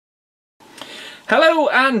Hello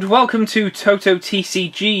and welcome to Toto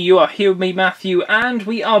TCG. You are here with me, Matthew, and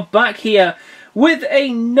we are back here with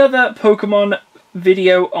another Pokemon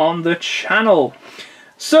video on the channel.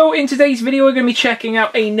 So in today's video we're going to be checking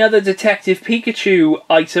out another Detective Pikachu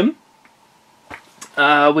item,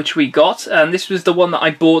 which we got, and this was the one that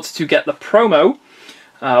I bought to get the promo,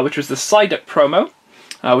 which was the Psyduck promo,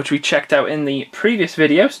 which we checked out in the previous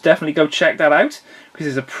video, so definitely go check that out, because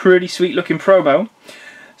it's a pretty sweet looking promo.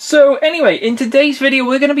 So anyway, in today's video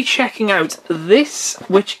we're going to be checking out this,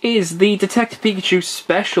 which is the Detective Pikachu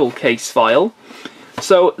special case file.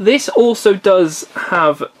 So this also does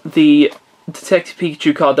have the Detective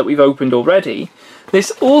Pikachu card that we've opened already. This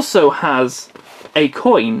also has a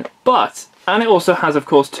coin, and it also has of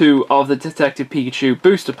course two of the Detective Pikachu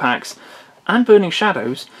booster packs and Burning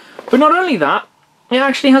Shadows. But not only that, it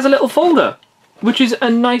actually has a little folder, which is a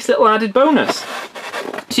nice little added bonus.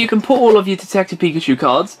 So you can put all of your Detective Pikachu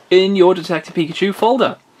cards in your Detective Pikachu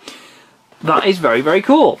folder. That is very, very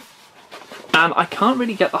cool. And I can't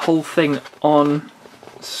really get the whole thing on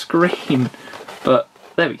screen, but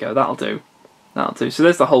there we go, that'll do. That'll do. So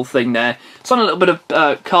there's the whole thing there. It's on a little bit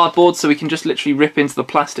of cardboard, so we can just literally rip into the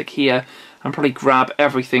plastic here and probably grab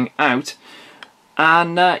everything out.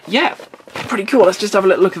 And yeah, pretty cool. Let's just have a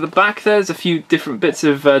little look at the back there. There's a few different bits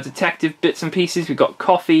of detective bits and pieces. We've got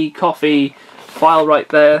coffee, file right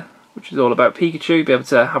there, which is all about Pikachu. You'll be able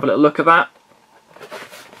to have a little look at that.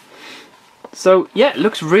 So yeah, it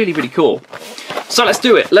looks really, really cool. So let's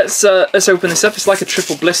do it. Let's open this up. It's like a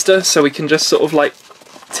triple blister, so we can just sort of like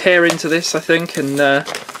tear into this, I think, and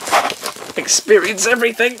experience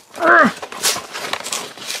everything.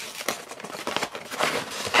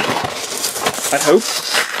 I hope.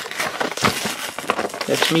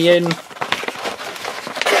 Let me in.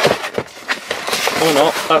 Or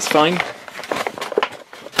not, that's fine.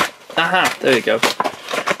 Aha, there you go.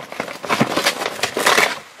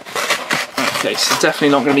 Okay, so definitely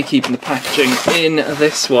not going to be keeping the packaging in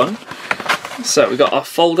this one. So we've got our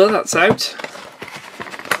folder, that's out.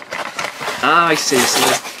 Ah, I see, so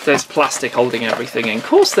there's plastic holding everything in. Of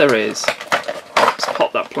course there is. Let's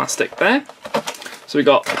pop that plastic there. So we've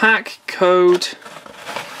got pack, code,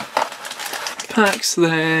 packs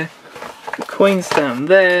there, the coins down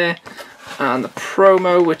there, and the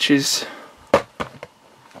promo, which is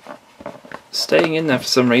staying in there for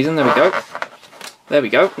some reason. There we go. There we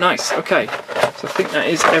go. Nice. Okay. So I think that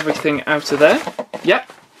is everything out of there.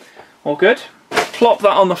 Yep. All good. Plop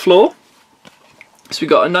that on the floor. So we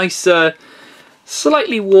got a nice,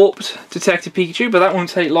 slightly warped Detective Pikachu, but that won't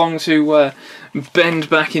take long to bend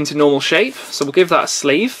back into normal shape. So we'll give that a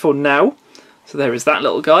sleeve for now. So there is that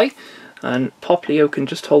little guy. And Poplio can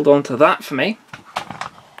just hold on to that for me.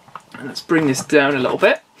 And let's bring this down a little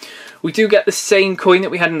bit. We do get the same coin that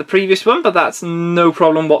we had in the previous one, but that's no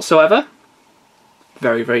problem whatsoever.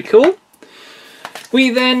 Very, very cool. We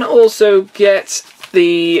then also get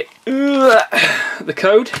the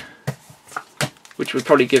code, which would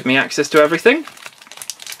probably give me access to everything.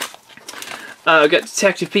 Get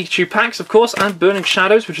Detective Pikachu packs, of course, and Burning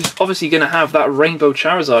Shadows, which is obviously going to have that Rainbow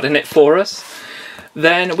Charizard in it for us.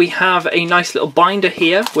 Then we have a nice little binder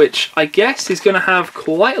here, which I guess is going to have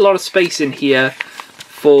quite a lot of space in here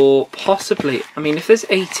for possibly, I mean, if there's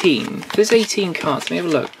 18 cards, let me have a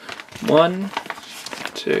look. 1,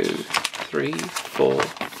 2, 3, 4,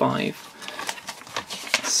 5,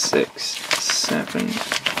 6, 7,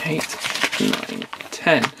 8, 9,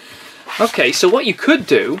 10. Okay, so what you could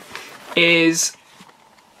do is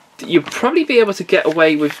you'd probably be able to get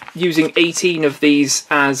away with using 18 of these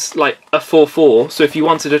as like a 4-4. So if you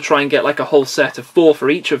wanted to try and get like a whole set of 4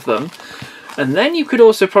 for each of them. And then you could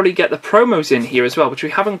also probably get the promos in here as well, which we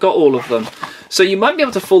haven't got all of them. So you might be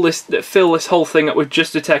able to fill this whole thing up with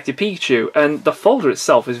just Detective Pikachu, and the folder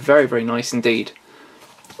itself is very, very nice indeed.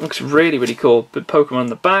 Looks really, really cool. But Pokemon on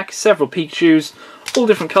the back, several Pikachus, all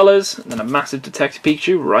different colours, and then a massive Detective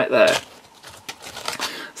Pikachu right there.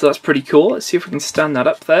 So that's pretty cool. Let's see if we can stand that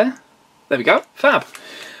up there. There we go. Fab.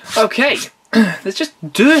 Okay. There's just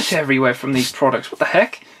dirt everywhere from these products. What the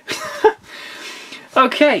heck?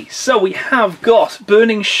 Okay, so we have got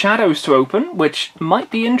Burning Shadows to open, which might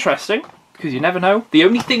be interesting, because you never know. The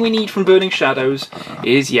only thing we need from Burning Shadows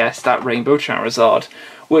is, yes, that Rainbow Charizard,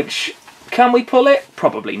 which, can we pull it?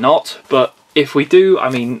 Probably not, but if we do, I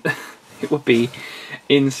mean, it would be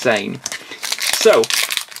insane. So,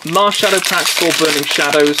 Mars Shadow packs for Burning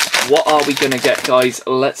Shadows. What are we going to get, guys?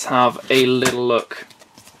 Let's have a little look.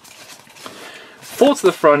 4 to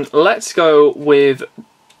the front, let's go with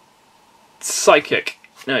Psychic.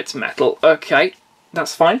 No, it's Metal. Okay,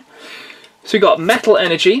 that's fine. So we got Metal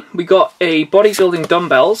Energy, we got a Bodybuilding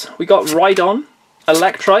Dumbbells, we got Rhydon,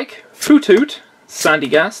 Electrike, Hoothoot,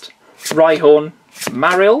 Sandygast, Rhyhorn,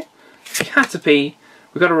 Marill, Caterpie,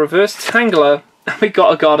 we've got a Reverse Tangler, and we've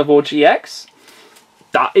got a Gardevoir GX.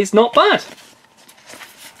 That is not bad.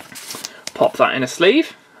 Pop that in a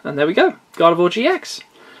sleeve, and there we go, Gardevoir GX.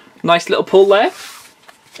 Nice little pull there.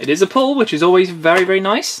 It is a pull, which is always very, very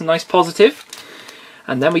nice, nice positive.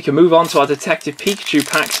 And then we can move on to our Detective Pikachu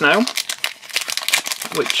packs now,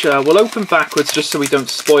 which we'll open backwards just so we don't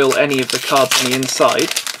spoil any of the cards on the inside.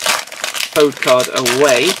 Code card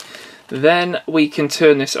away. Then we can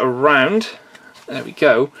turn this around. There we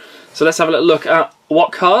go. So let's have a little look at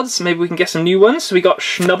what cards. Maybe we can get some new ones. So we got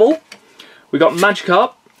Schnubble, we got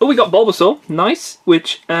Magikarp, oh, we got Bulbasaur, nice,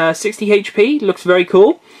 which 60 HP, looks very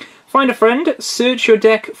cool. Find a friend, search your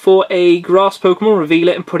deck for a grass Pokemon, reveal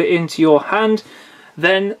it and put it into your hand.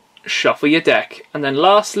 Then shuffle your deck. And then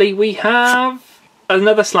lastly we have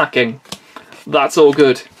another Slacking. That's all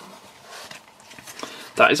good.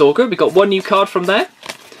 That is all good. We've got one new card from there.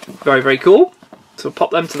 Very, very cool. So we'll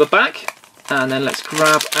pop them to the back. And then let's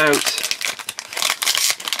grab out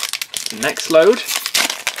the next load.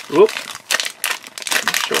 Whoop.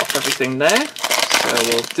 Show off everything there. So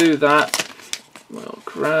we'll do that. We'll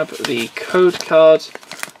grab the code card.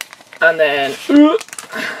 And then...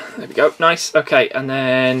 there we go. Nice. Okay. And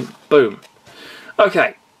then... boom.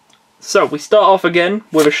 Okay. So we start off again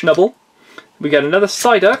with a Schnubble. We get another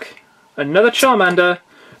Psyduck. Another Charmander.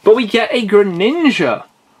 But we get a Greninja.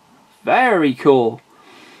 Very cool.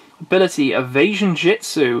 Ability, Evasion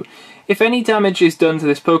Jitsu. If any damage is done to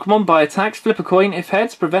this Pokemon by attacks, flip a coin. If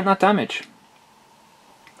heads, prevent that damage.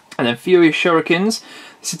 And then Furious Shurikens.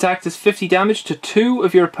 This attack does 50 damage to 2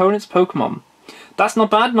 of your opponent's Pokemon. That's not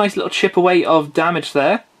bad. Nice little chip away of damage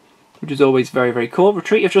there, which is always very, very cool.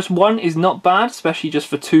 Retreat of just 1 is not bad, especially just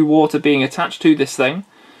for 2 water being attached to this thing.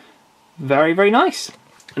 Very, very nice.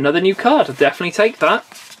 Another new card. I'll definitely take that.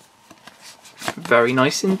 Very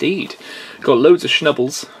nice indeed. Got loads of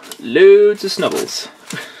Schnubbles. Loads of Snubbles.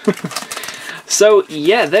 So,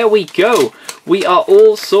 yeah, there we go. We are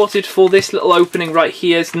all sorted for this little opening right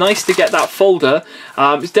here. It's nice to get that folder.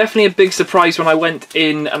 It's definitely a big surprise when I went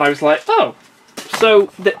in and I was like, oh,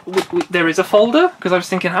 so there is a folder? Because I was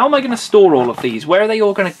thinking, how am I going to store all of these? Where are they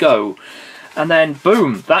all going to go? And then,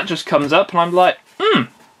 boom, that just comes up and I'm like,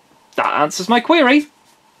 that answers my query.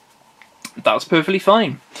 That's perfectly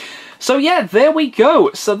fine. So yeah, there we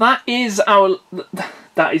go. So that is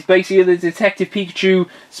basically the Detective Pikachu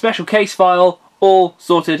special case file, all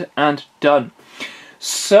sorted and done.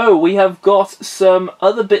 So we have got some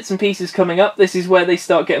other bits and pieces coming up. This is where they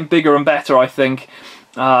start getting bigger and better, I think.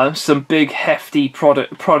 Some big hefty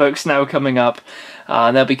products now coming up.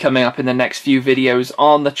 They'll be coming up in the next few videos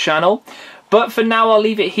on the channel. But for now, I'll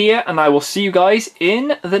leave it here and I will see you guys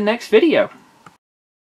in the next video.